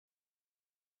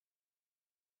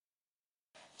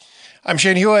I'm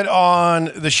Shane Hewitt on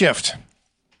The Shift.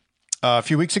 A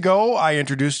few weeks ago, I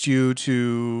introduced you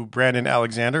to Brandon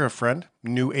Alexander, a friend,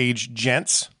 New Age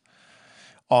Gents,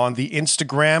 on the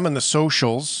Instagram and the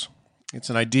socials.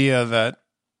 It's an idea that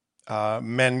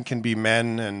men can be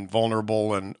men and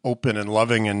vulnerable and open and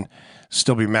loving and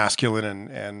still be masculine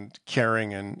and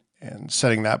caring and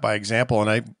setting that by example.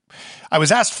 And I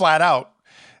was asked flat out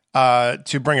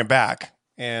to bring it back.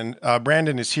 And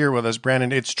Brandon is here with us.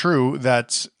 Brandon, it's true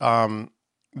that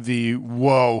the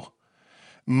whoa,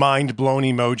 mind-blown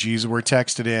emojis were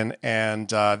texted in, and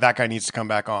that guy needs to come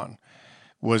back on.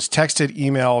 Was texted,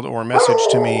 emailed, or messaged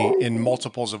to me in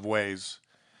multiples of ways.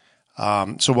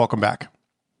 So welcome back.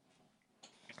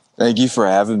 Thank you for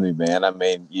having me, man. I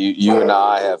mean, you and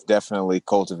I have definitely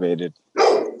cultivated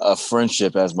a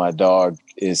friendship as my dog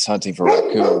is hunting for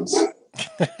raccoons.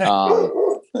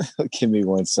 Give me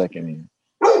 1 second here.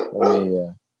 Let me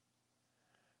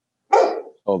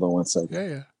hold on 1 second.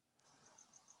 Yeah.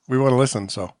 We want to listen,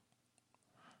 so.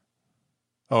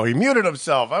 Oh, he muted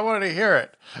himself. I wanted to hear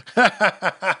it.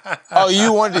 Oh,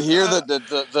 you wanted to hear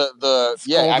the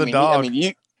yeah. I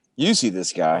mean, you see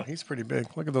this guy. Oh, he's pretty big.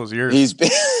 Look at those ears. He's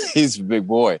big. He's a big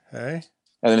boy. Hey.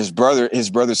 And then his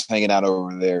brother's hanging out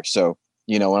over there. So,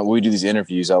 you know, when we do these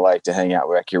interviews, I like to hang out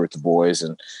back here with the boys.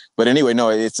 But anyway, no,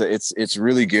 it's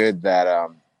really good that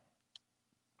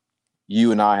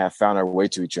you and I have found our way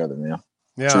to each other, man.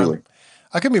 Yeah. Truly.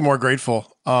 I couldn't be more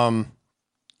grateful, for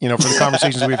the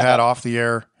conversations we've had off the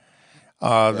air,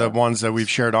 the ones that we've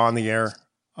shared on the air,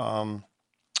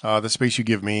 the space you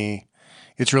give me.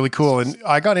 It's really cool. And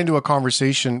I got into a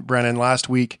conversation, Brennan, last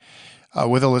week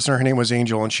with a listener. Her name was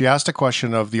Angel, and she asked a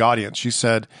question of the audience. She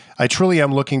said, I truly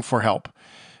am looking for help.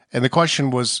 And the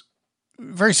question was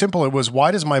very simple. It was,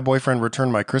 why does my boyfriend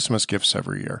return my Christmas gifts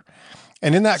every year?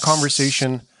 And in that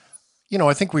conversation,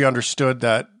 I think we understood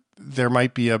that there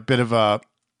might be a bit of a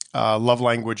love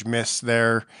language miss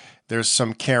there. There's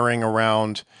some caring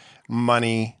around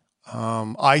money.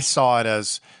 I saw it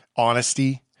as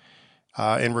honesty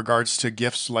in regards to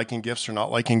gifts, liking gifts or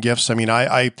not liking gifts. I mean,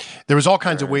 there was all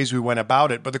kinds of ways we went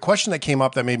about it. But the question that came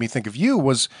up that made me think of you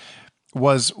was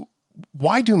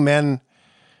why do men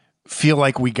feel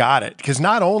like we got it? Because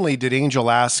not only did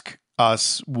Angel ask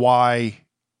us why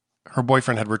her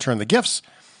boyfriend had returned the gifts,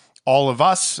 all of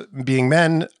us being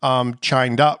men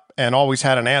chimed up and always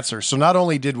had an answer. So not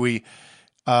only did we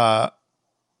have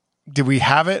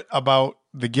it about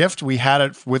the gift, we had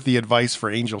it with the advice for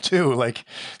Angel too. Like,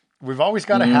 we've always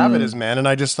got to have it as men. And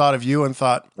I just thought of you and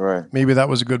thought maybe that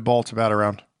was a good ball to bat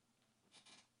around.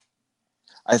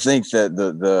 I think that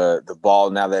the ball,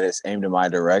 now that it's aimed in my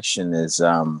direction, is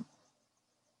I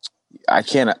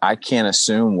can't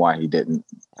assume why he didn't.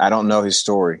 I don't know his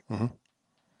story. Mm-hmm.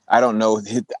 I don't know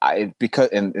because,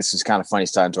 and this is kind of funny,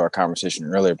 tied into our conversation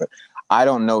earlier, but I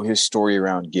don't know his story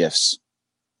around gifts,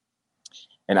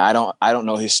 and I don't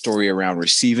know his story around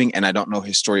receiving, and I don't know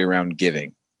his story around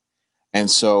giving, and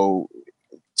so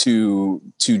to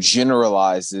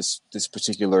generalize this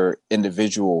particular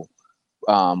individual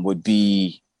would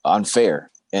be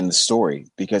unfair in the story,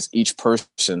 because each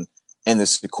person in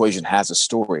this equation has a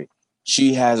story.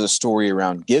 She has a story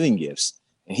around giving gifts,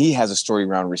 and he has a story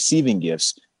around receiving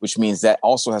gifts, which means that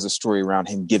also has a story around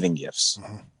him giving gifts.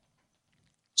 Mm-hmm.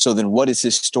 So then what is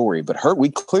his story? But we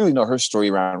clearly know her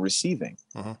story around receiving.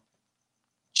 Mm-hmm.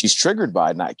 She's triggered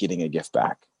by not getting a gift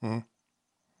back. Mm-hmm.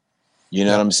 You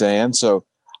know what I'm saying? So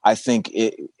I think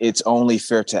it's only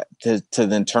fair to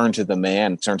then turn to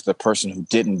the person who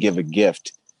didn't give a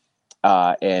gift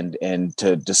and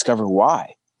to discover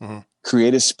why. Mm-hmm.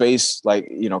 Create a space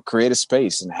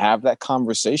and have that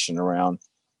conversation around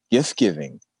gift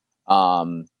giving.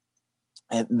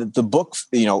 And the book,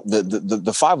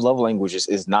 the 5 love languages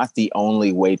is not the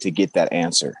only way to get that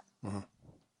answer. Mm-hmm.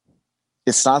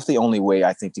 It's not the only way,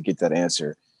 I think, to get that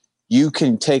answer. You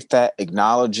can take that,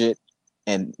 acknowledge it,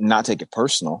 and not take it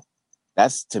personal.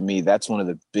 That's one of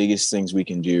the biggest things we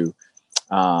can do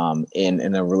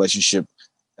in a relationship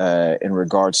in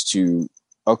regards to,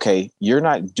 okay, you're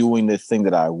not doing the thing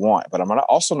that I want, but I'm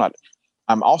also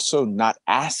not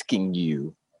asking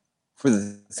you for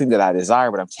the thing that I desire,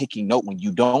 but I'm taking note when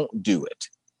you don't do it.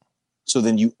 So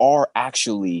then you are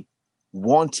actually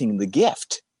wanting the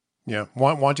gift. Yeah.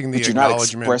 Wanting the but you're not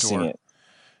acknowledgement expressing or it.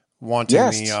 Wanting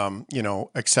the,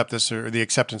 acceptance or the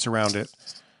acceptance around it.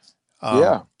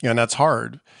 And that's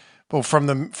hard. But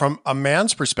from a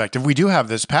man's perspective, we do have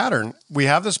this pattern. We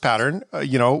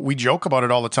joke about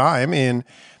it all the time, and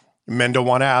men don't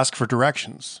want to ask for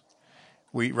directions.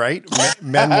 right?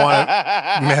 Men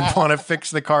want to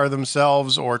fix the car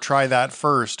themselves or try that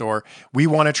first, or we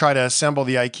want to try to assemble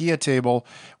the IKEA table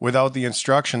without the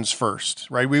instructions first,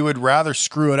 right? We would rather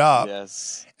screw it up.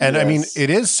 Yes. And yes. I mean, it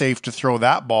is safe to throw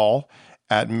that ball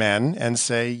at men and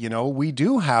say, you know, we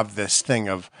do have this thing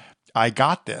of, I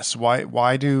got this.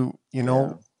 Why do, you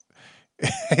know,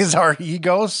 is our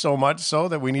ego so much so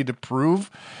that we need to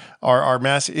prove our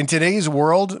mass in today's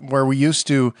world where we used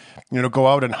to, you know, go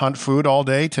out and hunt food all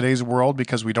day, today's world,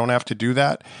 because we don't have to do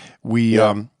that. We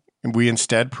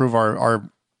instead prove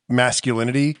our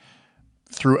masculinity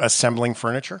through assembling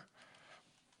furniture.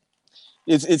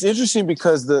 It's interesting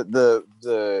because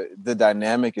the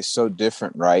dynamic is so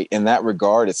different, right? In that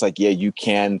regard, it's like, yeah, you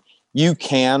can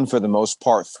for the most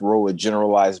part throw a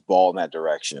generalized ball in that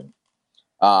direction.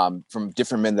 From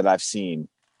different men that I've seen,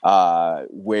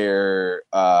 where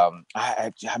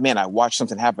I watched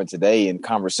something happen today in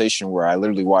conversation where I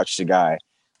literally watched a guy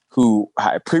who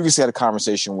I previously had a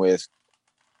conversation with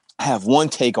have one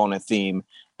take on a theme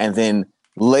and then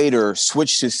later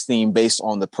switched his theme based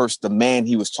on the man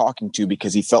he was talking to,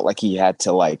 because he felt like he had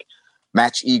to like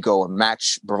match ego and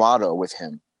match bravado with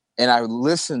him. And I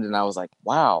listened and I was like,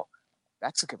 wow,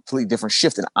 that's a completely different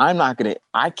shift. And I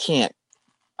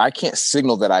can't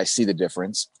signal that I see the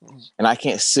difference, and I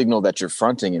can't signal that you're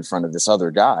fronting in front of this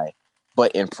other guy.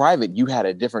 But in private, you had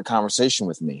a different conversation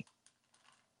with me.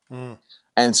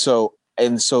 And so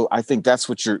I think that's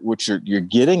what you're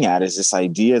getting at, is this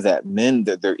idea that men,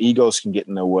 that their egos can get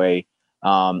in the way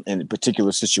in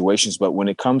particular situations. But when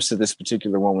it comes to this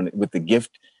particular one, with the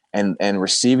gift and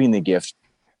receiving the gift,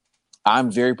 I'm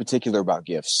very particular about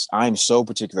gifts. I'm so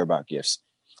particular about gifts.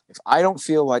 If I don't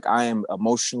feel like I am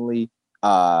emotionally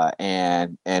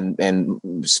and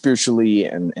spiritually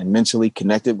and mentally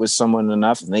connected with someone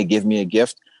enough, and they give me a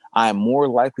gift, I am more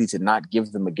likely to not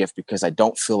give them a gift because I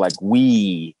don't feel like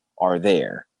we are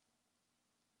there.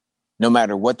 No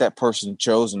matter what that person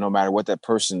chose, and no matter what that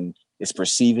person is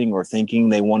perceiving or thinking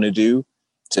they want to do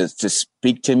to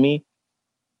speak to me,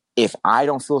 if I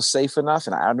don't feel safe enough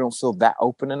and I don't feel that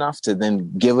open enough to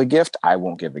then give a gift, I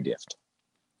won't give a gift.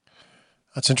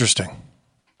 That's interesting.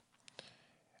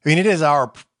 I mean, it is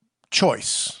our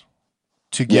choice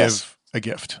to give a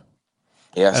gift.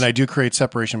 Yes. And I do create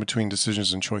separation between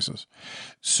decisions and choices.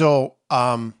 So,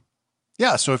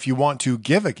 so if you want to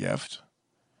give a gift,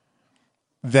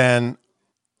 then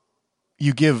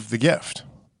you give the gift.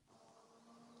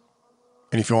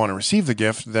 And if you want to receive the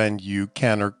gift, then you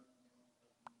can or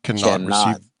cannot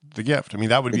receive the gift. I mean,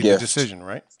 that would be the decision,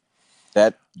 right?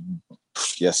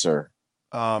 Yes, sir.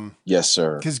 Yes,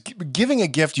 sir. Because giving a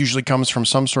gift usually comes from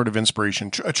some sort of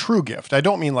inspiration, a true gift. I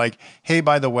don't mean like, hey,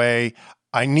 by the way,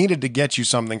 I needed to get you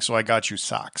something, so I got you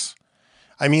socks.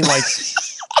 I mean, like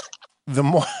the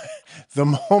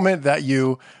moment that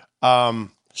you, the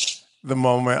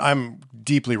moment, I'm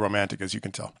deeply romantic, as you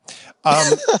can tell.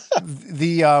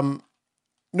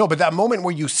 No, but that moment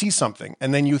where you see something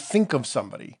and then you think of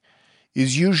somebody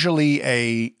is usually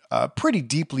a pretty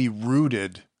deeply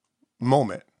rooted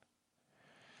moment.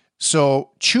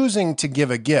 So choosing to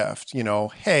give a gift, you know,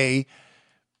 hey,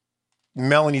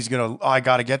 I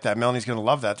got to get that. Melanie's going to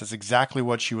love that. That's exactly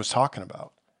what she was talking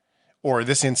about. Or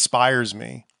this inspires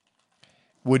me,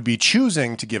 would be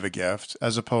choosing to give a gift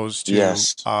as opposed to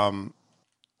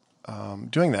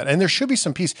doing that. And there should be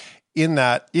some peace in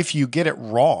that if you get it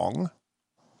wrong,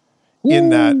 in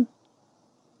that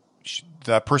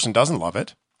that person doesn't love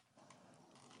it,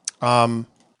 I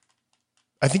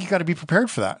think you got to be prepared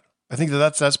for that. I think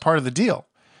that's part of the deal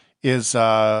is,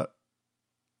 maybe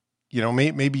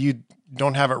you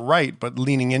don't have it right, but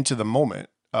leaning into the moment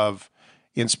of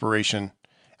inspiration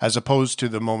as opposed to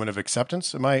the moment of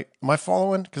acceptance. Am I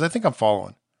following? Because I think I'm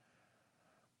following.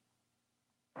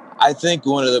 I think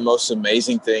one of the most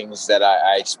amazing things that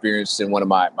I experienced in one of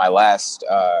my last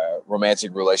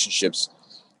romantic relationships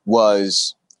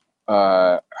was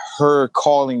her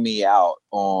calling me out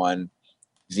on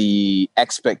the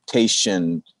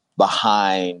expectation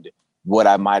behind what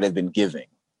I might have been giving.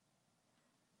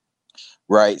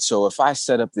 Right. So if I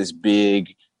set up this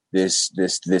big, this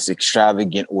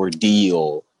extravagant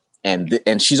ordeal, and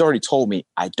she's already told me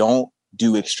I don't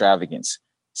do extravagance.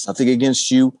 Something against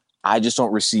you. I just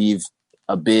don't receive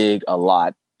a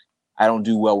lot. I don't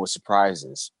do well with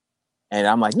surprises. And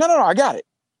I'm like, no, I got it.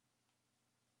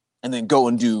 And then go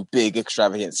and do big,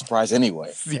 extravagant surprise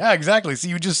anyway. Yeah, exactly. See,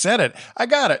 you just said it. I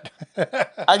got it.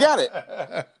 I got it.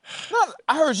 No,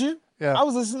 I heard you. Yeah. I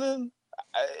was listening.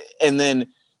 And then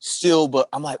still, but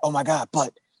I'm like, oh my God,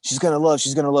 but she's going to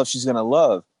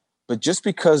love. But just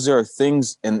because there are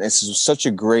things, and this is such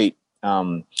a great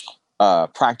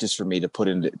practice for me to put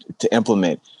into to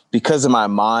implement because of my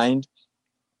mind.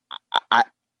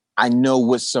 I know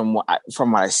what someone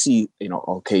from what I see,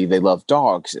 okay, they love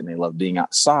dogs and they love being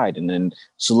outside. And then,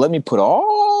 so let me put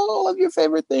all of your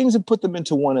favorite things and put them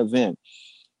into one event.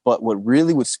 But what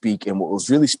really would speak and what was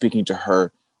really speaking to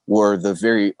her were the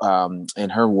very, in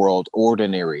her world,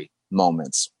 ordinary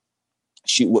moments.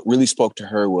 What really spoke to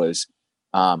her was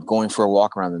going for a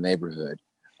walk around the neighborhood.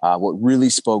 What really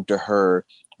spoke to her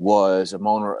was a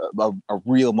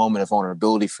real moment of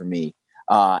vulnerability for me.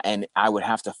 And I would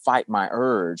have to fight my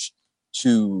urge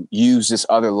to use this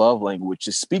other love language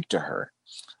to speak to her.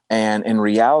 And in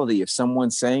reality, if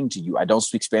someone's saying to you, I don't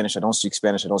speak Spanish, I don't speak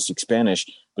Spanish, I don't speak Spanish,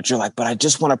 but you're like, but I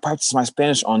just want to practice my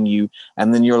Spanish on you.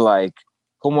 And then you're like,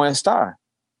 ¿Cómo está?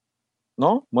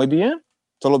 No, muy bien,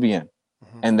 todo bien.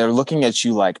 Mm-hmm. And they're looking at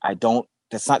you like,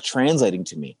 that's not translating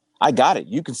to me. I got it.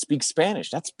 You can speak Spanish.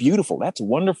 That's beautiful. That's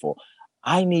wonderful.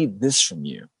 I need this from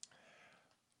you.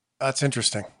 That's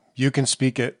interesting. You can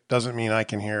speak it doesn't mean I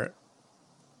can hear it.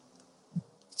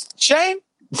 Shane?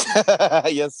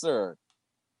 Yes, sir.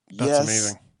 That's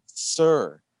amazing.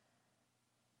 Sir.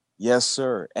 Yes,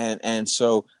 sir. And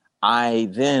so I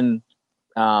then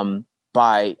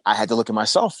I had to look at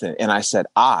myself then, and I said,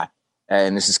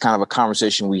 and this is kind of a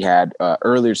conversation we had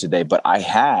earlier today, but I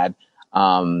had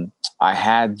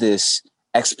this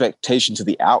expectation to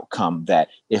the outcome that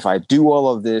if I do all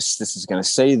of this, this is going to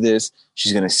say this,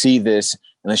 she's going to see this,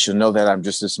 and then she'll know that I'm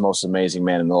just this most amazing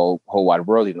man in the whole wide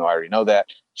world, even though I already know that.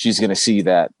 She's going to see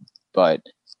that. But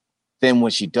then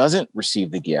when she doesn't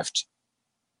receive the gift,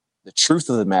 the truth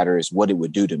of the matter is what it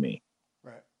would do to me.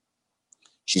 Right.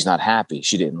 She's not happy.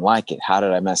 She didn't like it. How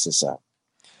did I mess this up?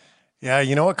 Yeah,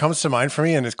 you know what comes to mind for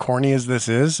me, and as corny as this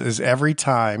is every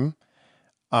time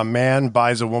a man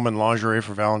buys a woman lingerie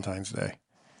for Valentine's Day.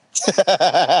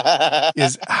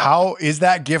 Is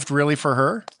that gift really for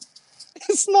her?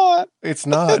 It's not. It's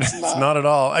not. It's not at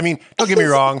all. I mean, don't get me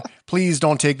wrong. Please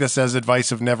don't take this as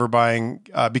advice of never buying,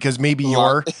 because maybe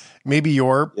your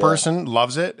person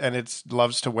loves it and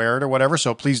loves to wear it or whatever.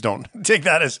 So please don't take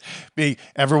that as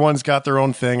everyone's got their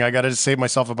own thing. I got to save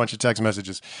myself a bunch of text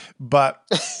messages, but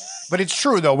it's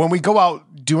true though. When we go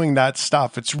out doing that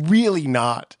stuff, it's really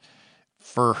not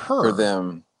for her. For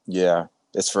them. Yeah.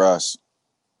 It's for us.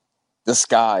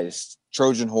 Disguised,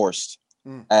 Trojan horse.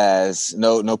 As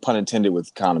no pun intended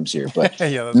with condoms here, but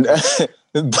yeah,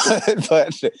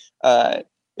 but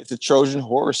it's a Trojan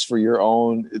horse for your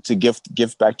own to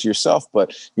gift back to yourself.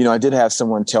 But I did have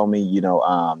someone tell me,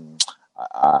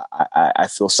 I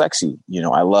feel sexy.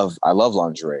 I love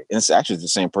lingerie, and it's actually the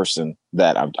same person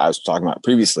that I was talking about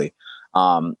previously.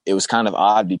 It was kind of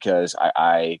odd because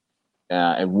I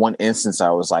in one instance I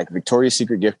was like Victoria's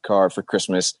Secret gift card for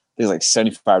Christmas. It was like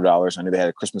 $75. I knew they had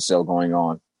a Christmas sale going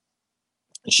on.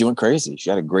 And she went crazy. She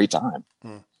had a great time.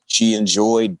 She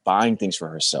enjoyed buying things for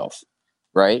herself,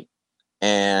 right?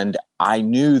 And I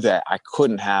knew that I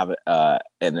couldn't have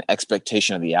an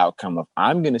expectation of the outcome of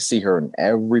I'm going to see her in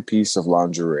every piece of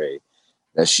lingerie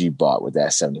that she bought with that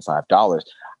 $75.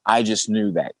 I just knew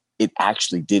that it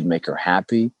actually did make her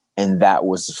happy, and that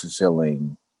was the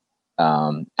fulfilling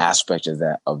aspect of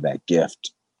that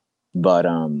gift. But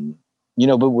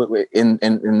but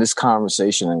in this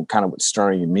conversation, and kind of what's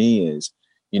stirring in me is,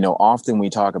 often we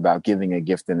talk about giving a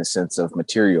gift in a sense of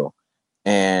material.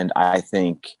 And I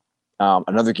think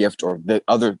another gift, or the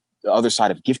other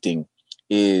side of gifting,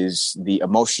 is the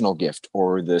emotional gift,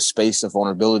 or the space of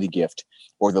vulnerability gift,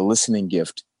 or the listening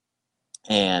gift,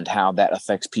 and how that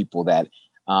affects people that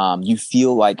you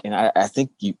feel like, and I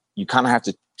think you kind of have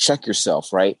to check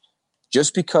yourself, right?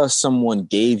 Just because someone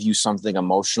gave you something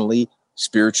emotionally,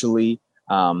 spiritually,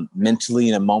 mentally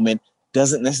in a moment,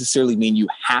 doesn't necessarily mean you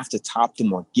have to top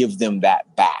them or give them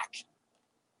that back.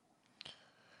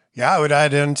 Yeah, I would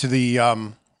add into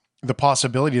the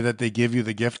possibility that they give you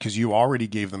the gift because you already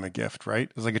gave them a gift,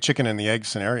 right? It's like a chicken and the egg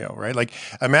scenario, right? Like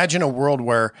imagine a world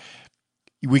where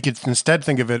we could instead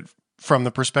think of it from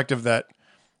the perspective that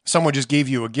someone just gave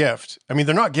you a gift. I mean,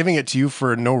 they're not giving it to you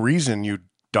for no reason, you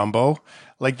Dumbo.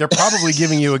 Like they're probably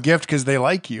giving you a gift because they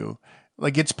like you.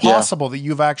 Like it's possible that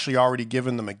you've actually already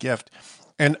given them a gift.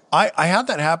 And I had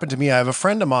that happen to me. I have a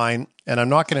friend of mine, and I'm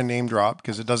not going to name drop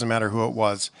because it doesn't matter who it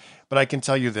was, but I can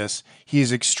tell you this. He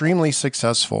is extremely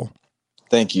successful.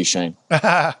 Thank you, Shane. Wait.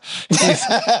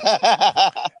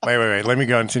 Let me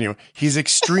continue. He's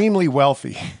extremely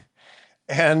wealthy.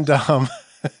 And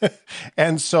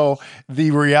and so the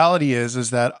reality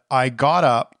is that I got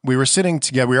up, we were sitting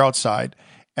together, we were outside,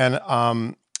 and it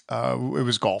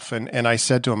was golf. And I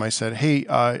said to him, hey,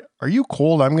 are you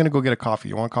cold? I'm going to go get a coffee.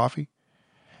 You want coffee?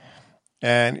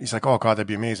 And he's like, oh God, that'd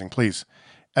be amazing. Please.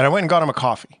 And I went and got him a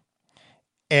coffee.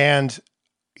 And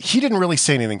he didn't really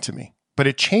say anything to me, but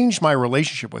it changed my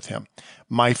relationship with him.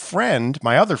 My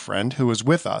other friend who was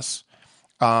with us,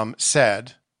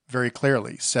 said very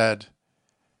clearly, that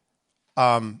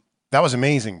was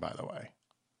amazing, by the way.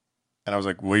 And I was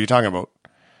like, what are you talking about?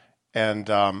 And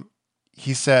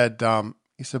he said,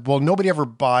 well, nobody ever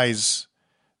buys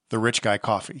the rich guy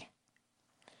coffee.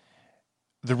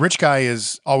 The rich guy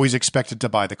is always expected to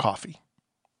buy the coffee.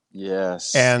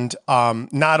 Yes. And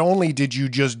not only did you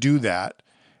just do that,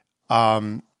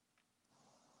 but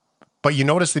you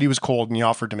noticed that he was cold and you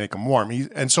offered to make him warm.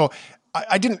 And so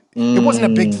I didn't, it wasn't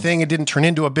a big thing. It didn't turn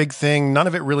into a big thing. None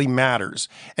of it really matters.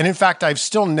 And in fact, I've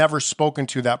still never spoken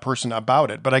to that person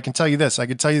about it, but I can tell you this. I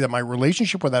can tell you that my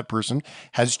relationship with that person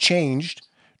has changed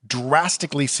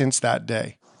drastically since that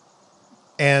day.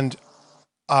 And,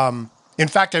 in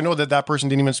fact, I know that person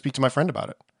didn't even speak to my friend about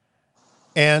it.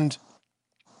 And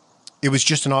it was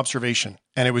just an observation,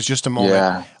 and it was just a moment.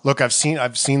 Yeah. Look, I've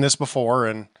seen this before,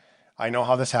 and I know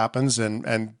how this happens,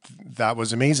 and that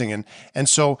was amazing. And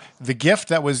so the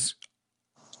gift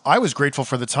I was grateful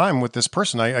for the time with this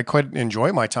person. I quite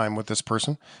enjoy my time with this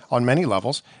person on many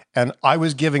levels. And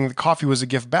the coffee was a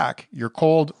gift back. You're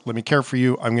cold. Let me care for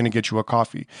you. I'm going to get you a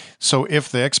coffee. So if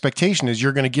the expectation is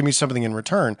you're going to give me something in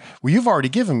return, well, you've already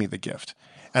given me the gift.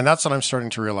 And that's what I'm starting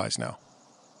to realize now.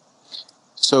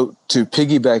 So to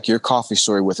piggyback your coffee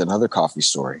story with another coffee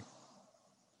story,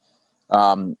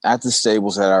 at the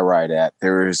stables that I ride at,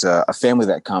 there is a family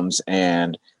that comes,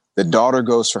 and the daughter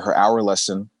goes for her hour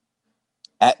lesson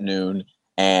at noon,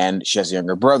 and she has a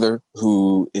younger brother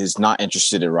who is not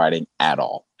interested in riding at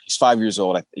all. He's 5 years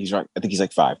old. I think he's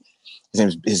like 5.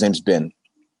 His name's Ben.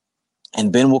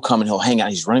 And Ben will come and he'll hang out.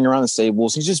 He's running around the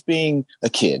stables. He's just being a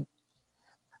kid.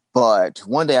 But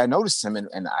one day I noticed him, and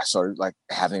I started like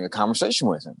having a conversation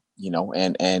with him,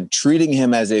 and treating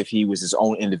him as if he was his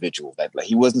own individual, that like,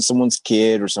 he wasn't someone's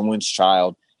kid or someone's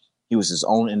child. He was his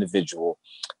own individual.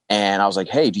 And I was like,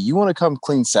 hey, do you want to come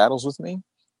clean saddles with me?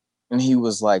 And he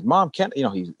was like, Mom,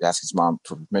 he asked his mom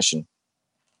for permission.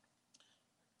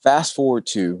 Fast forward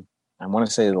to, I want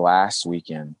to say the last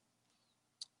weekend,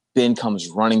 Ben comes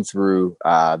running through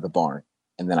the barn.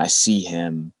 And then I see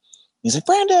him. He's like,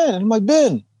 Brandon. And I'm like,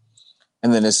 Ben.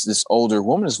 And then this older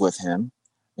woman is with him.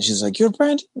 And she's like, you're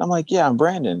Brandon? And I'm like, yeah, I'm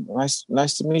Brandon. Nice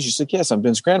to meet you. She's like, yes, I'm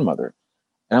Ben's grandmother.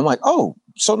 And I'm like, oh,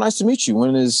 so nice to meet you.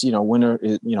 When are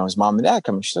his mom and dad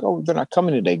coming? She said, oh, they're not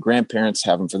coming today. Grandparents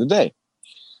have them for the day.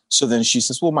 So then she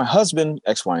says, well, my husband,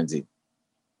 X, Y, and Z.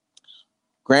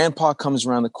 Grandpa comes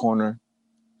around the corner.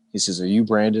 He says, are you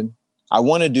Brandon? I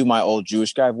want to do my old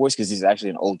Jewish guy voice because he's actually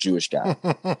an old Jewish guy.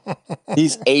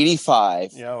 He's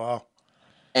 85. Yeah, wow.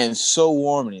 And so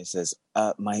warm. And he says,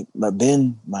 my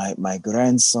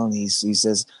grandson, he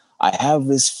says, I have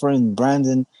this friend,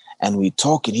 Brandon, and we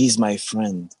talk, and he's my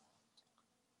friend.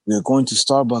 We're going to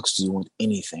Starbucks. Do you want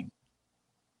anything?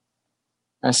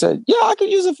 I said, yeah, I could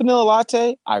use a vanilla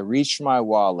latte. I reached for my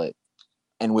wallet,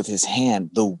 and with his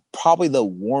hand, probably the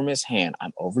warmest hand,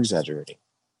 I'm over-exaggerating.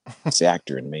 It's the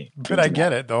actor in me. But I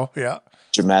get it, though. Yeah.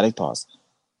 Dramatic pause.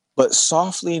 But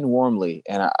softly and warmly,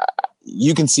 and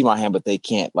you can see my hand, but they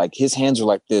can't. Like, his hands are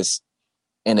like this,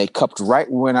 and they cupped right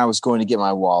when I was going to get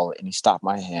my wallet, and he stopped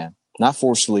my hand. Not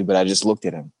forcefully, but I just looked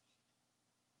at him.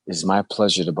 It's my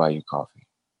pleasure to buy you coffee.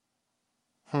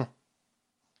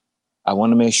 I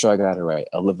want to make sure I got it right.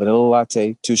 A vanilla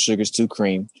latte, 2 sugars, 2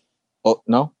 cream. Oh,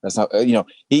 no, that's not,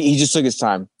 he just took his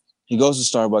time. He goes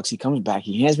to Starbucks. He comes back.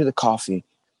 He hands me the coffee.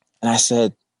 And I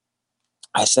said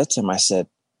to him,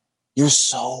 you're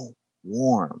so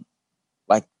warm.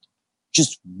 Like,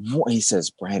 just warm. He says,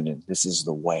 Brandon, this is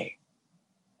the way.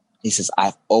 He says,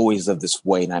 I've always lived this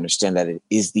way, and I understand that it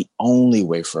is the only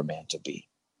way for a man to be.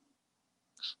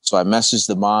 So I messaged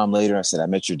the mom later. I said, I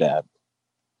met your dad,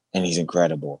 and he's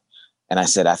incredible. And I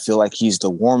said, I feel like he's the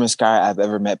warmest guy I've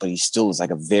ever met, but he still is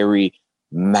like a very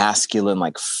masculine,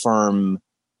 like firm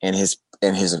in his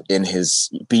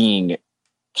being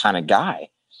kind of guy.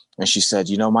 And she said,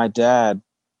 my dad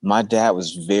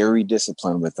was very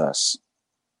disciplined with us,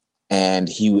 and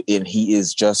he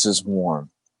is just as warm.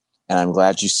 And I'm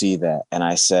glad you see that. And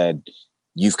I said,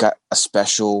 you got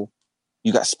special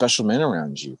men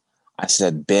around you. I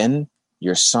said, Ben,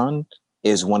 your son,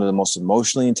 is one of the most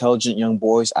emotionally intelligent young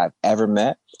boys I've ever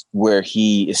met, where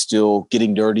he is still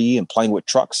getting dirty and playing with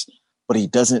trucks, but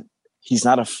he's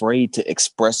not afraid to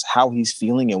express how he's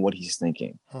feeling and what he's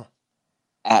thinking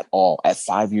at all at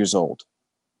 5 years old.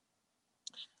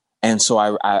 And so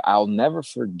I'll never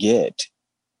forget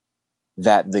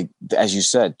that as you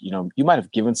said, you might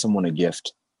have given someone a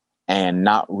gift and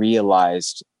not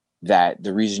realized that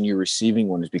the reason you're receiving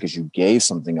one is because you gave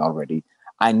something already.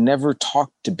 I never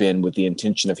talked to Ben with the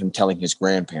intention of him telling his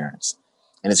grandparents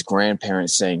and his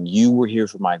grandparents saying, you were here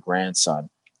for my grandson.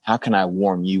 How can I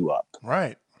warm you up?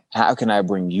 Right. How can I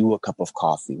bring you a cup of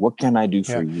coffee? What can I do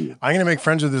for you? I'm going to make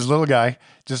friends with this little guy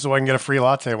just so I can get a free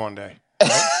latte one day.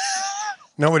 Right?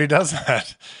 Nobody does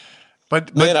that.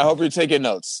 But Ben, I hope you're taking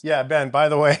notes. Yeah, Ben, by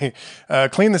the way,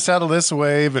 clean the saddle this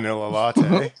way, vanilla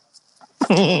latte.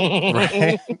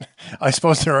 Right? I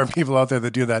suppose there are people out there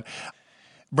that do that.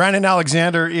 Brandon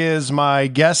Alexander is my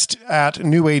guest at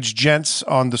New Age Gents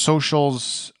on the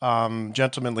socials,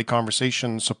 gentlemanly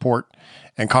conversation, support,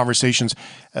 and conversations.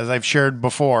 As I've shared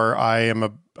before, I'm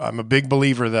a big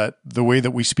believer that the way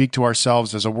that we speak to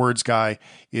ourselves as a words guy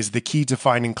is the key to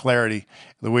finding clarity,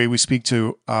 the way we speak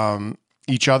to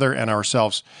each other and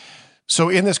ourselves. So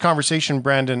in this conversation,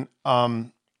 Brandon,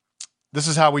 this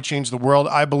is how we change the world.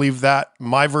 I believe that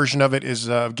my version of it is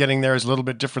getting there is a little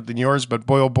bit different than yours, but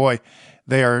boy, oh boy,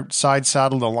 they are side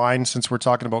saddled aligned since we're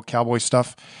talking about cowboy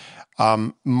stuff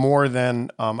more than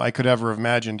I could ever have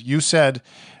imagined. You said,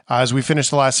 as we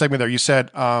finished the last segment there, you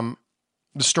said the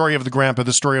story of the grandpa,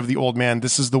 the story of the old man,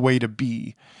 this is the way to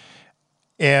be.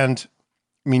 And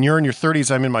I mean, you're in your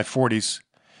 30s, I'm in my 40s.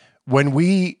 When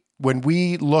we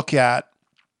look at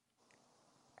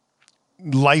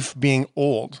life being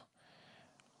old,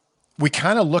 we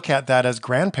kind of look at that as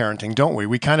grandparenting, don't we?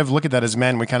 We kind of look at that as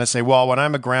men. We kind of say, well, when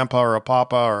I'm a grandpa or a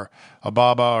papa or a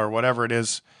baba or whatever it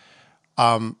is,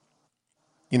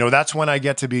 that's when I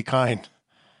get to be kind.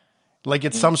 Like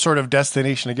it's some sort of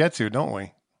destination to get to, don't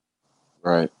we?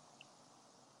 Right.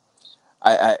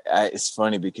 I it's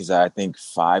funny because I think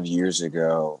 5 years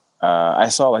ago, I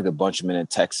saw like a bunch of men in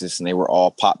Texas and they were all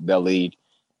pot-bellied.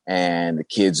 And the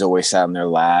kids always sat on their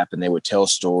lap and they would tell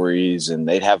stories and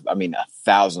they'd have,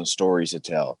 1,000 stories to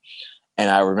tell.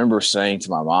 And I remember saying to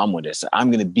my mom one day,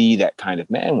 I'm going to be that kind of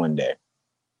man one day.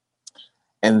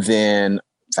 And then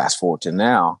fast forward to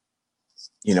now,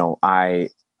 I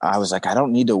was like, I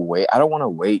don't need to wait. I don't want to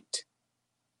wait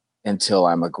until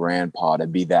I'm a grandpa to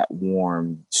be that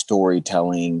warm,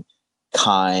 storytelling,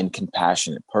 kind,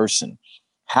 compassionate person.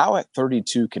 How at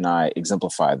 32 can I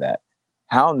exemplify that?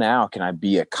 How now can I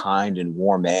be a kind and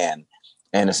warm man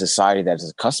in a society that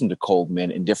is accustomed to cold men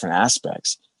in different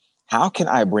aspects? How can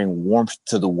I bring warmth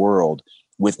to the world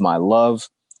with my love,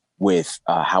 with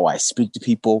how I speak to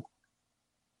people,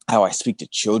 how I speak to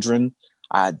children?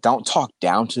 I don't talk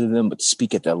down to them, but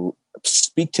speak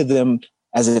to them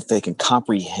as if they can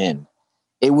comprehend.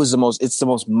 It's the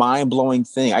most mind-blowing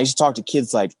thing. I used to talk to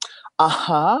kids like,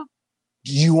 do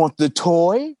you want the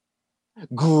toy?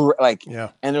 And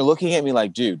they're looking at me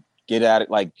like, dude, get at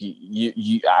it. Like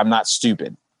I'm not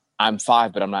stupid. I'm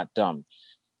 5, but I'm not dumb.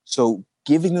 So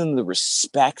giving them the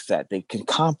respect that they can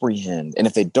comprehend. And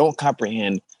if they don't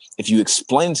comprehend, if you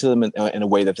explain to them in a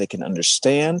way that they can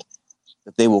understand,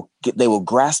 that they will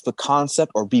grasp the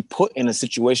concept or be put in a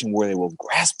situation where they will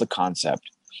grasp the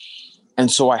concept. And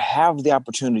so I have the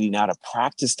opportunity now to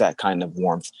practice that kind of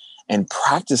warmth and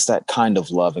practice that kind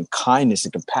of love and kindness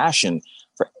and compassion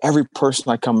for every person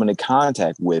I come into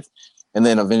contact with. And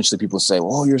then eventually people say,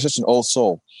 oh, you're such an old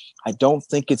soul. I don't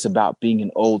think it's about being an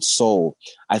old soul.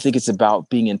 I think it's about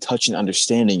being in touch and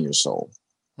understanding your soul.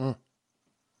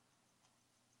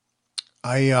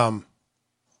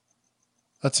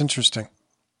 That's interesting.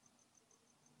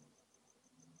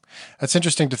 That's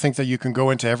interesting to think that you can go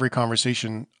into every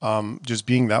conversation just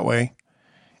being that way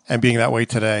and being that way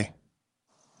today.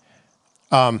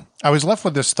 I was left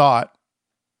with this thought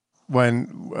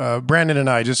when Brandon and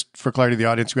I, just for clarity of the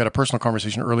audience, we had a personal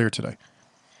conversation earlier today.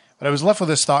 But I was left with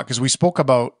this thought because we spoke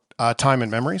about time and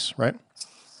memories, right?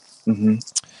 Mm-hmm.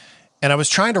 And I was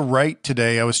trying to write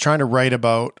today. I was trying to write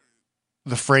about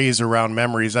the phrase around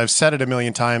memories. I've said it a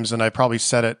million times, and I probably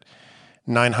said it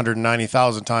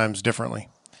 990,000 times differently.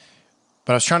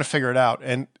 But I was trying to figure it out.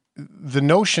 And the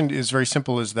notion is very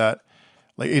simple, is that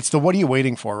like it's the what are you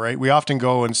waiting for, right? We often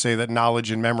go and say that knowledge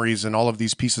and memories and all of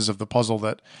these pieces of the puzzle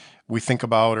that we think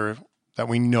about or that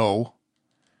we know.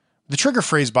 The trigger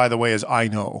phrase, by the way, is I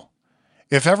know.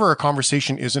 If ever a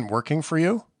conversation isn't working for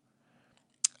you,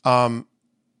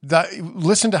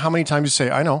 listen to how many times you say,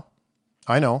 I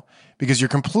know, because you're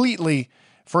completely,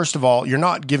 first of all, you're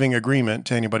not giving agreement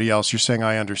to anybody else. You're saying,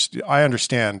 I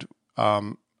understand,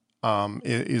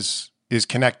 is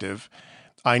connective.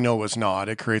 I know is not.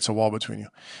 It creates a wall between you.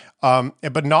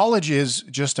 But knowledge is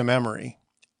just a memory.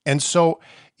 And so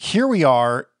here we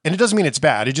are, and it doesn't mean it's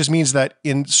bad. It just means that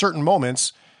in certain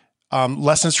moments,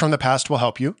 lessons from the past will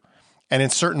help you. And in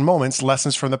certain moments,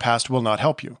 lessons from the past will not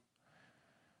help you.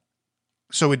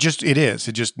 So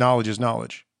knowledge is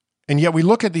knowledge. And yet we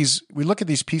look at these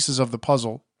pieces of the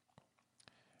puzzle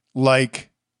like,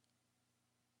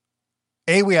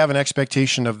 we have an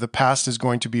expectation of the past is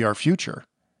going to be our future.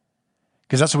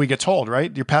 Because that's what we get told,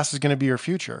 right? Your past is going to be your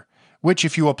future, which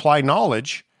if you apply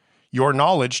your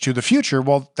knowledge to the future,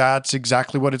 well, that's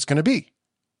exactly what it's going to be.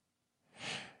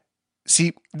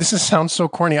 See, sounds so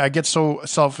corny. I get so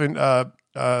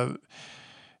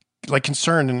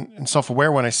concerned and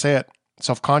self-aware when I say it,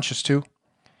 self-conscious too.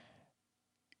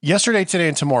 Yesterday, today,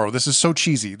 and tomorrow. This is so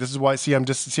cheesy. This is why, see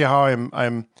how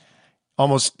I'm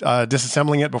almost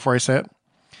disassembling it before I say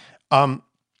it.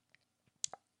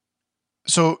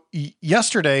 So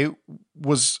yesterday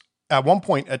was at one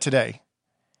point at today,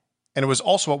 and it was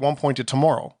also at one point at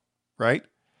tomorrow, right?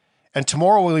 And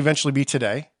tomorrow will eventually be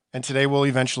today, and today will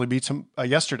eventually be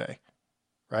yesterday,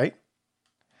 right?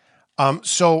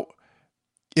 So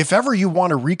if ever you want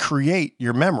to recreate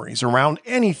your memories around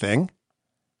anything,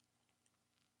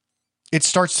 it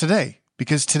starts today,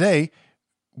 because today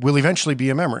will eventually be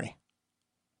a memory.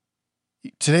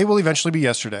 Today will eventually be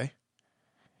yesterday.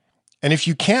 And if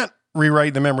you can't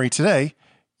rewrite the memory today,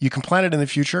 you can plan it in the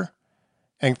future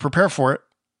and prepare for it.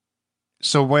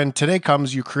 So when today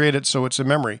comes, you create it so it's a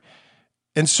memory.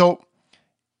 And so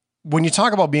when you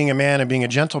talk about being a man and being a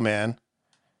gentleman,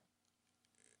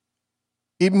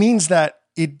 it means that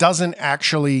it doesn't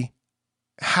actually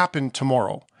happen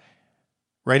tomorrow,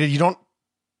 right?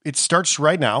 It starts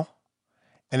right now,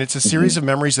 and it's a series of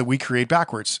memories that we create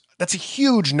backwards. That's a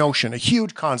huge notion, a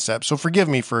huge concept. So forgive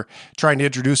me for trying to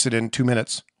introduce it in 2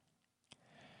 minutes.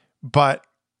 But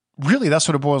really, that's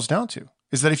what it boils down to,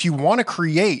 is that if you want to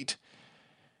create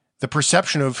the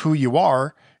perception of who you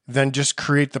are, then just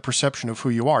create the perception of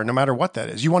who you are, no matter what that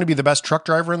is. You want to be the best truck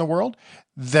driver in the world?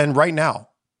 Then right now,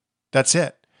 that's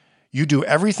it. You do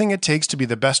everything it takes to be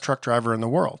the best truck driver in the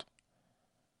world.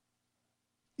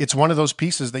 It's one of those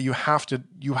pieces that you have to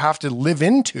live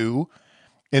into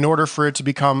in order for it to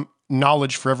become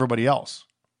knowledge for everybody else.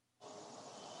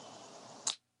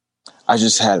 I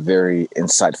just had a very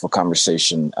insightful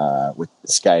conversation with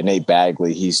this guy, Nate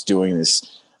Bagley. He's doing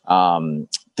this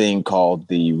thing called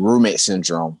the roommate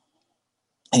syndrome.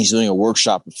 And he's doing a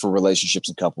workshop for relationships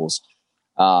and couples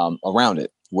around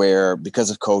it, where because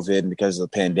of COVID and because of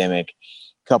the pandemic,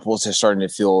 couples are starting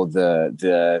to feel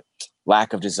the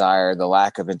lack of desire, the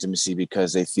lack of intimacy,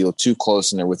 because they feel too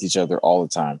close and they're with each other all the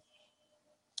time.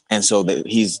 And so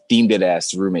he's deemed it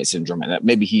as roommate syndrome. And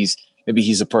maybe he's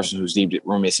a person who's deemed it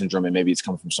roommate syndrome, and maybe it's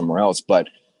come from somewhere else. But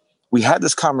we had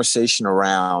this conversation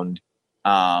around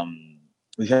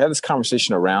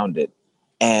it.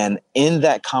 And in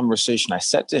that conversation, I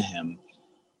said to him,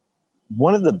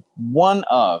 one of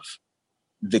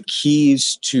the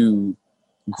keys to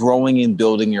growing and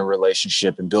building your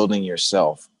relationship and building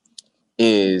yourself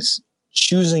is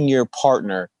choosing your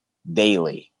partner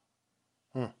daily.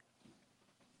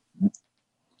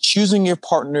 Choosing your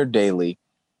partner daily,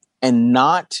 and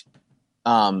not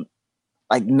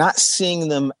seeing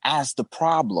them as the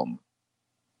problem.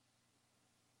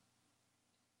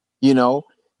 You know,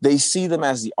 they see them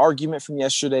as the argument from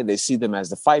yesterday. They see them as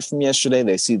the fight from yesterday.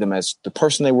 They see them as the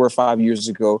person they were 5 years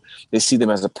ago. They see them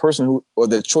as the person or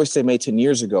the choice they made 10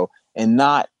 years ago, and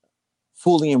not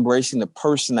fully embracing the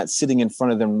person that's sitting in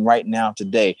front of them right now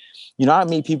today. You know, I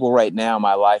meet people right now in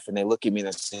my life, and they look at me and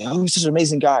they say, "Oh, he's such an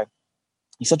amazing guy.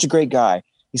 He's such a great guy.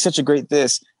 He's such a great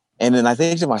this." And then I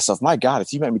think to myself, my God,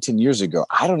 if you met me 10 years ago,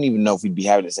 I don't even know if we'd be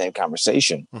having the same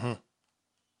conversation. Mm-hmm.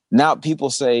 Now people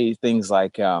say things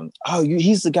like,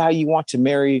 he's the guy you want to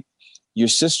marry your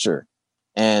sister.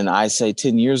 And I say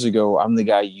 10 years ago, I'm the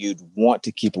guy you'd want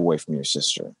to keep away from your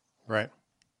sister. Right.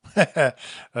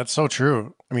 That's so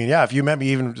true. I mean, yeah, if you met me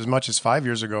even as much as 5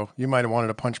 years ago, you might have wanted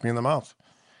to punch me in the mouth.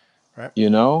 Right.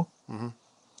 You know? Mm-hmm.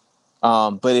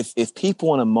 But if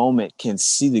people in a moment can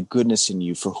see the goodness in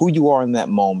you for who you are in that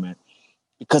moment,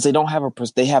 because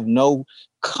they have no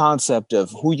concept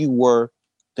of who you were.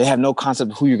 They have no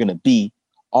concept of who you're going to be.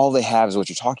 All they have is what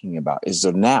you're talking about, is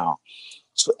the now.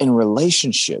 So in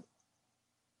relationship,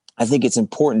 I think it's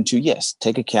important to, yes,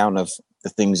 take account of the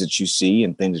things that you see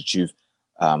and things that you've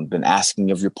been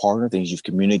asking of your partner, things you've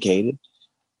communicated.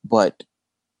 But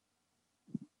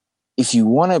if you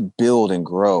want to build and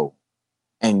grow,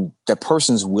 and the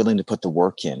person's willing to put the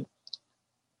work in,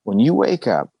 when you wake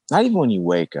up, not even when you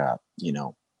wake up, you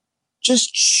know,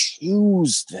 just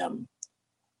choose them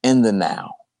in the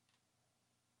now.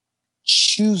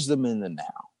 Choose them in the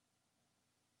now.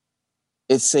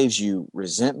 It saves you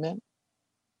resentment.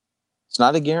 It's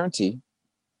not a guarantee.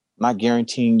 I'm not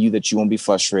guaranteeing you that you won't be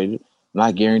frustrated. I'm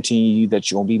not guaranteeing you that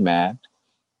you won't be mad.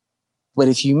 But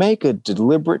if you make a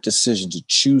deliberate decision to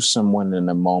choose someone in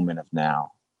the moment of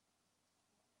now,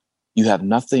 you have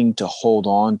nothing to hold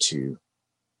on to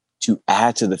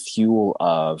add to the fuel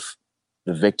of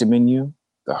the victim in you,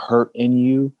 the hurt in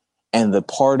you, and the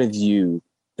part of you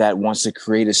that wants to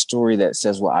create a story that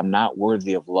says, well, I'm not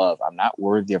worthy of love. I'm not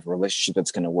worthy of a relationship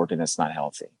that's going to work and that's not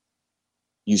healthy.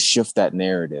 You shift that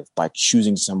narrative by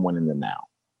choosing someone in the now.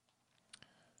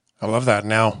 I love that.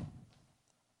 Now.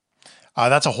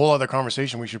 That's a whole other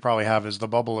conversation we should probably have, is the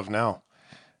bubble of now.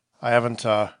 I haven't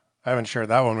shared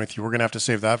that one with you. We're going to have to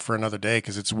save that for another day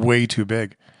because it's way too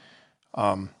big.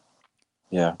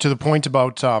 Yeah. To the point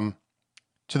about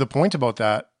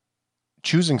that,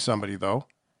 choosing somebody though,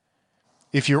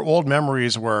 if your old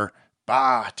memories were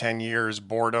 10 years,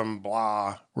 boredom,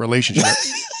 blah, relationship,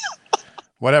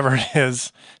 whatever it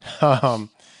is,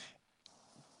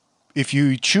 if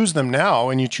you choose them now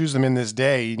and you choose them in this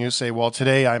day and you say, well,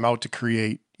 today I'm out to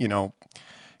create,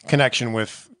 connection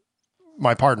with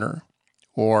my partner,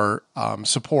 or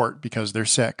support because they're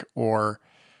sick, or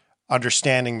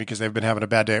understanding because they've been having a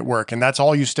bad day at work. And that's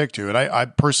all you stick to. And I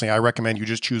personally recommend you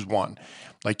just choose one.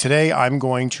 Like today, I'm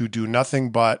going to do nothing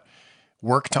but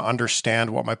work to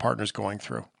understand what my partner's going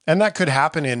through. And that could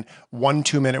happen in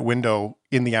 1-2 minute window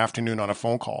in the afternoon on a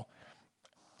phone call.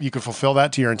 You could fulfill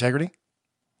that to your integrity.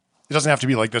 It doesn't have to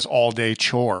be like this all day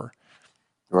chore.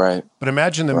 Right. But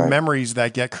imagine the memories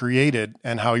that get created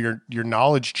and how your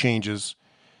knowledge changes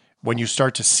when you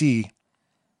start to see.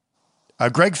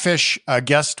 Greg Fish, a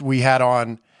guest we had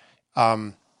on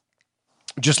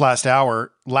just last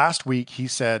week, he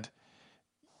said,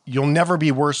 you'll never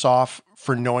be worse off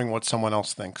for knowing what someone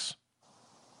else thinks.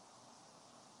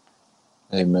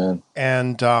 Amen.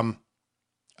 And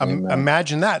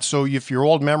imagine that. So if your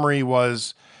old memory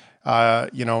was,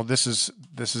 this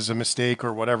is a mistake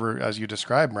or whatever, as you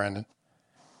described, Brandon,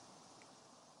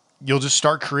 you'll just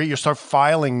you'll start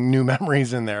filing new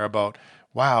memories in there about,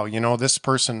 wow, this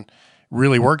person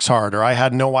really works hard, or I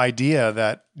had no idea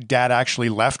that dad actually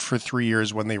left for 3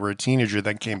 years when they were a teenager,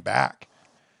 then came back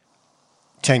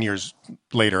 10 years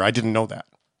later. I didn't know that.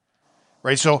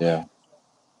 Right. So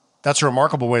that's a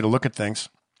remarkable way to look at things.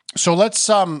 So let's,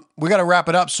 we got to wrap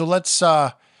it up. So let's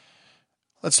look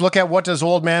at, what does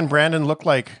old man Brandon look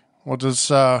like? What does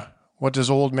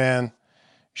old man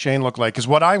Shane look like? Because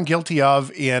what I'm guilty of,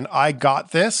 and I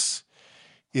got this,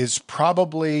 is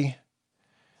probably,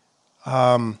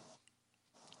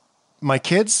 my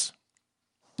kids.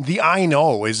 The I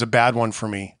know is a bad one for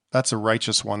me. That's a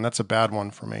righteous one. That's a bad one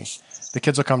for me. The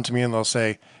kids will come to me and they'll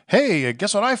say, hey,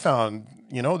 guess what I found?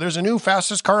 There's a new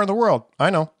fastest car in the world. I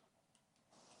know.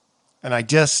 And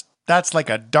that's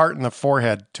like a dart in the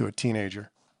forehead to a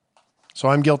teenager. So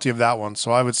I'm guilty of that one.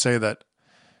 So I would say that's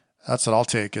what I'll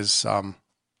take, is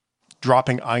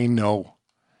dropping I know.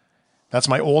 That's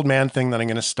my old man thing that I'm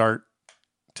going to start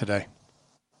today.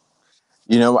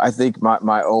 I think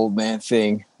my old man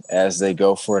thing, as they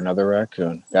go for another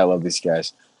raccoon. I love these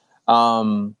guys.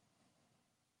 I've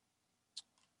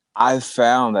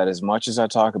found that as much as I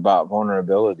talk about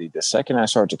vulnerability, the second I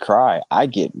start to cry, I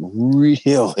get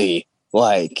really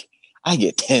I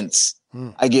get tense.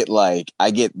 I get hey,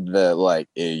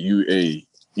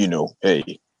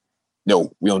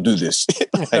 no, we don't do this.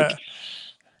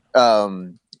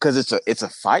 Because it's a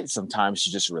fight sometimes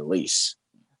to just release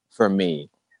for me.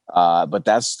 But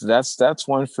that's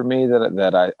one for me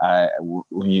that I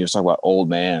when you talk about old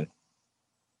man,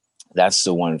 that's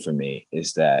the one for me,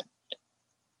 is that,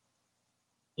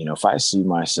 if I see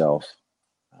myself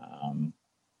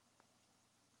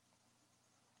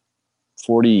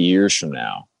 40 years from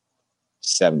now,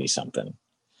 70 something,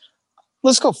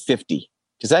 let's go 50.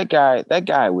 Because that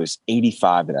guy was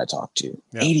 85 that I talked to.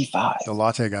 Yep. 85. The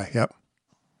latte guy. Yep.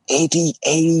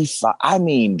 85. I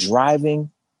mean,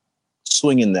 driving,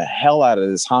 swinging the hell out of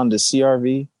this Honda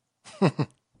CRV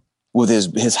with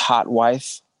his hot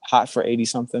wife, hot for 80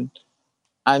 something.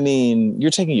 I mean, you're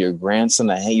taking your grandson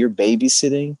to, hey, you're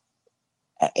babysitting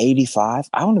at 85.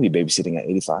 I want to be babysitting at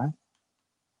 85.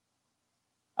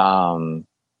 I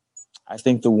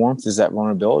think the warmth is that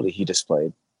vulnerability he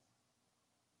displayed,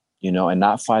 and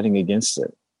not fighting against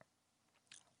it.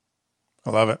 I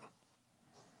love it.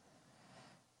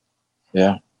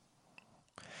 Yeah.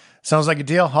 Sounds like a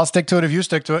deal. I'll stick to it if you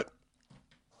stick to it.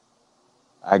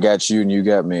 I got you and you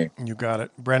got me. You got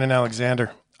it. Brandon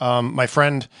Alexander, my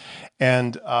friend,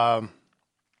 and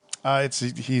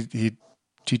he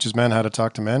teaches men how to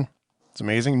talk to men. It's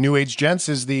amazing. New Age Gents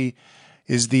is the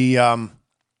Instagram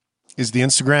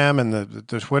and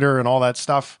the Twitter and all that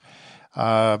stuff.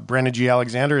 Brandon G.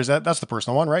 Alexander, that's the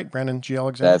personal one, right? Brandon G.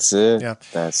 Alexander. That's it. Yeah,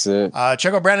 that's it.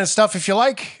 Check out Brandon's stuff if you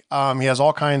like. He has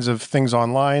all kinds of things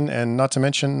online, and not to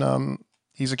mention,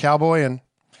 he's a cowboy, and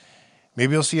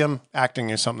maybe you'll see him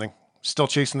acting or something Still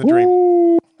chasing the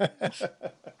dream.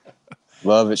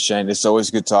 Love it, Shane. It's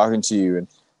always good talking to you.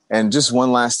 And just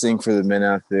one last thing for the men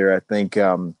out there. I think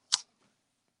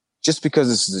just because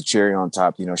this is a cherry on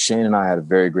top, Shane and I had a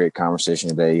very great conversation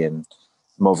today, and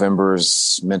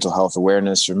Movember's mental health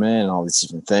awareness for men and all these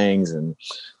different things, and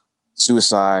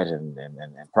suicide and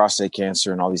prostate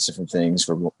cancer and all these different things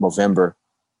for Movember.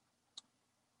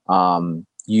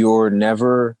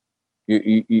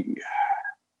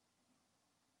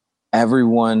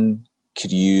 Everyone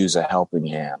could use a helping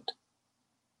hand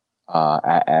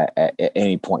at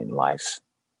any point in life.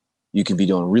 You can be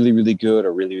doing really, really good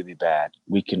or really, really bad.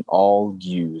 We can all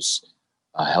use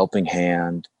a helping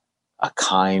hand, a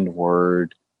kind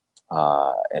word,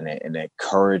 and an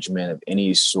encouragement of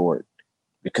any sort,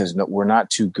 because we're not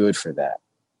too good for that.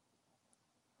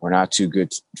 We're not too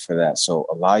good for that. So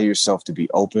allow yourself to be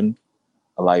open,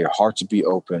 allow your heart to be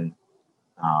open,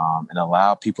 and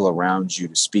allow people around you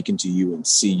to speak into you and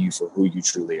see you for who you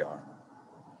truly are.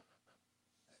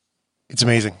 It's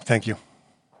amazing. Thank you.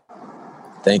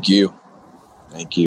 Thank you. Thank you.